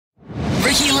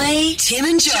Jackie, Tim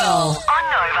and Joel on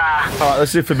Nova. All right,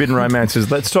 let's do Forbidden Romances.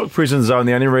 Let's talk Prison Zone.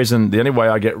 The only way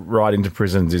I get right into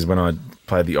prisons is when I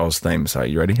play the Oz theme. So,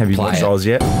 you ready? Have you watched Oz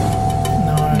yet?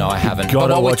 No, I haven't.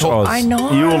 Gotta watch Oz. I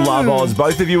know. You will love Oz.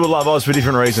 Both of you will love Oz for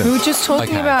different reasons. We were just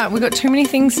talking about we've got too many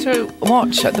things to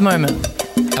watch at the moment.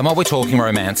 And while we're talking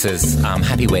romances,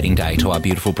 happy wedding day to our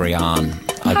beautiful Brianne.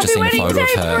 I've just seen a photo of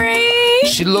her. Bree.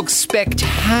 She looks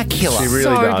spectacular. She really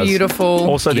So does. beautiful.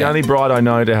 Also, the only bride I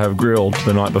know to have grilled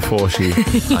the night before she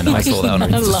I know, I saw that on her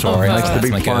Insta story. makes the That's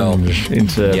big my girl. plunge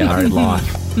into married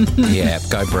life. Yeah,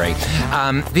 go Brie.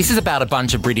 This is about a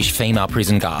bunch of British female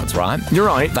prison guards, right? You're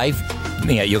right.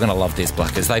 You're going to love this,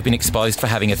 Blackers. They've been exposed for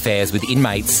having affairs with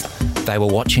inmates they were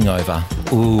watching over.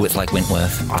 Ooh, it's like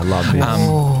Wentworth. I love this.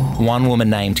 One woman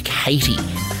named Katie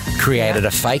created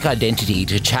a fake identity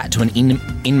to chat to an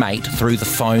inmate through the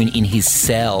phone in his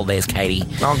cell. There's Katie.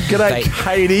 Oh, g'day,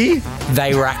 Katie.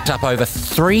 They racked up over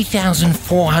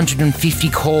 3,450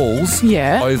 calls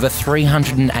over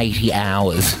 380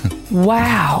 hours.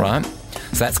 Wow. Right?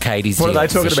 So that's Katie's What are they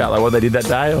talking about? Like what they did that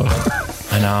day? Or?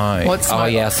 I know. I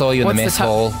saw you in the mess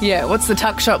hall. Yeah, what's the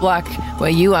tuck shop like where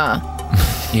you are?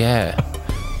 Yeah.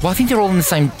 Well, I think they're all in the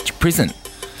same prison.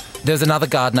 There's another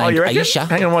guard named Aisha.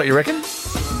 Hang on, what, you reckon?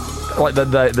 Like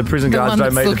the prison guards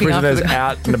don't meet the prisoners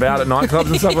out and about at nightclubs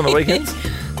and stuff on the weekends?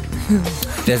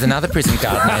 There's another prison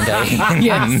guard named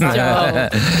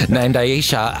named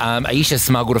Aisha. Aisha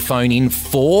smuggled a phone in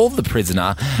for the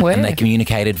prisoner and they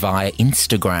communicated via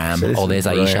Instagram. So there's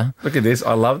Aisha. Look at this.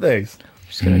 I love these.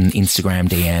 Instagram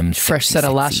DM. Fresh set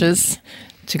of lashes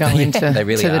to go into they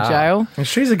really to the jail. And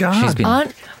she's a guard. She's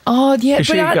been... Is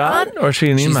she a guard or is she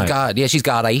an inmate? She's a guard. Yeah, she's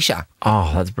guard Aisha.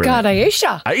 Oh, that's brilliant. God,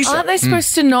 Aisha. Aren't they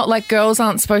supposed to not, like, girls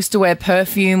aren't supposed to wear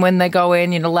perfume when they go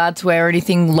in? You're not allowed to wear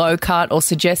anything low cut or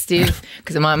suggestive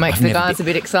because it might make the guys a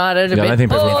bit excited. I don't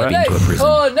think people been to a prison.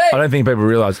 I don't think people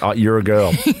realise, you're a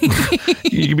girl.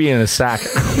 You could be in a sack.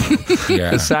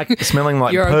 Yeah. A sack smelling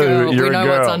like You're poo. a girl. You're We know a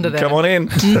girl. what's under there. Come on in.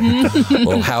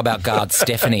 Well, how about guard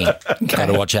Stephanie? Got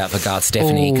to watch out for guard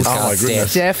Stephanie. Oh, my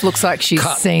goodness. Steph looks like she's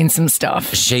seen some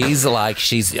stuff. She's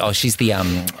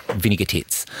the vinegar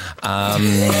tits.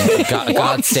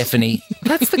 Guard Stephanie.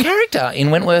 That's the character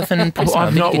in Wentworth and Prisoner.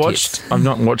 I've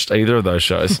not watched either of those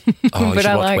shows. Oh, you But should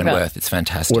I watch like Wentworth. that. It's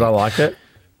fantastic. Would I like it?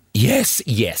 Yes,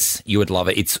 you would love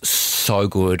it. It's so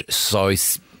good.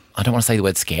 I don't want to say the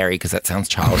word scary because that sounds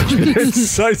childish. But It's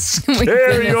so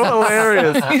scary. You're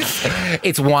hilarious.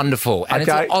 it's wonderful. And it's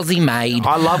Aussie made.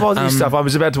 I love Aussie stuff. I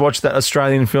was about to watch that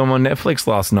Australian film on Netflix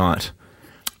last night.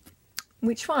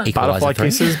 Which one? Butterfly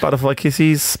Kisses, Butterfly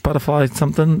Kisses, Butterfly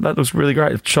something. That looks really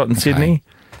great. Shot in Sydney.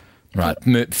 Right.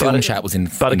 Film chat was in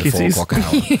the 4 Kisses. o'clock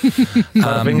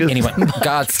hour. Anyway,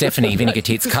 guard Stephanie, vinegar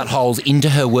tits, cut holes into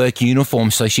her work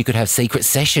uniform so she could have secret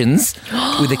sessions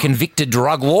with a convicted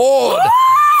drug lord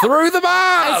through the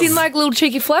bars. As in, like, little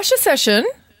cheeky flasher session?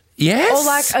 Yes. Or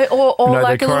like a little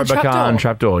Karabakan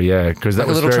trapdoor, yeah, because that Like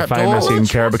a was little very trapdoor? famous in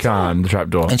Karabakan, the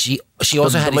trapdoor. And she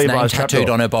also had his name Levi's tattooed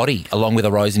trapdoor. on her body along with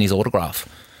a rose in his autograph.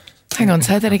 Hang on,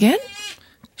 say that again?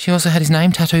 She also had his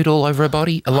name tattooed all over her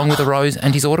body along with a rose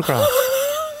and his autograph.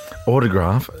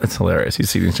 Autograph? It's hilarious.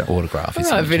 His signature Autograph. All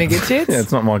right, vinegar tits. Yeah,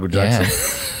 it's not Michael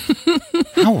Jackson.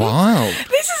 How wild.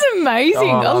 This is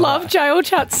amazing. I love jail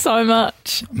chat so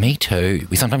much. Me too.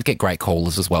 We sometimes get great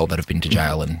callers as well that have been to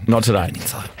jail and... Not today.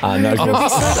 No good.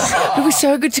 It was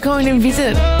so good to go in and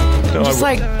visit. Just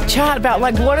like chat about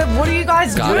like what do you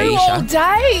guys do all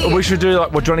day? We should do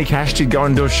like what Johnny Cash did, go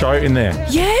and do a show in there.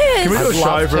 Yes. Can we do a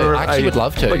show for I actually would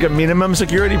love to. like a minimum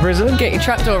security prison? Get your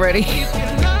trapdoor ready.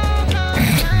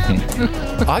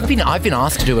 I've been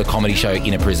asked to do a comedy show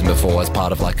in a prison before as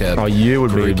part of like a... You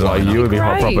would be hot Great.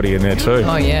 property in there too.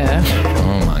 Oh yeah.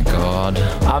 Oh my God.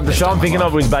 The show I'm thinking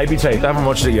of was Baby Teeth. I haven't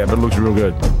watched it yet, but it looks real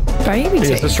good. Baby It's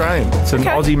teeth. Australian. It's an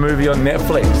Aussie movie on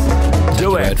Netflix.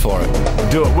 Do Word it. for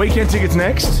it. Do it. Weekend tickets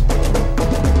next.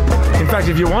 In fact,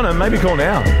 if you want them, maybe call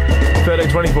now. 13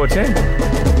 24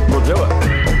 10. We'll do it.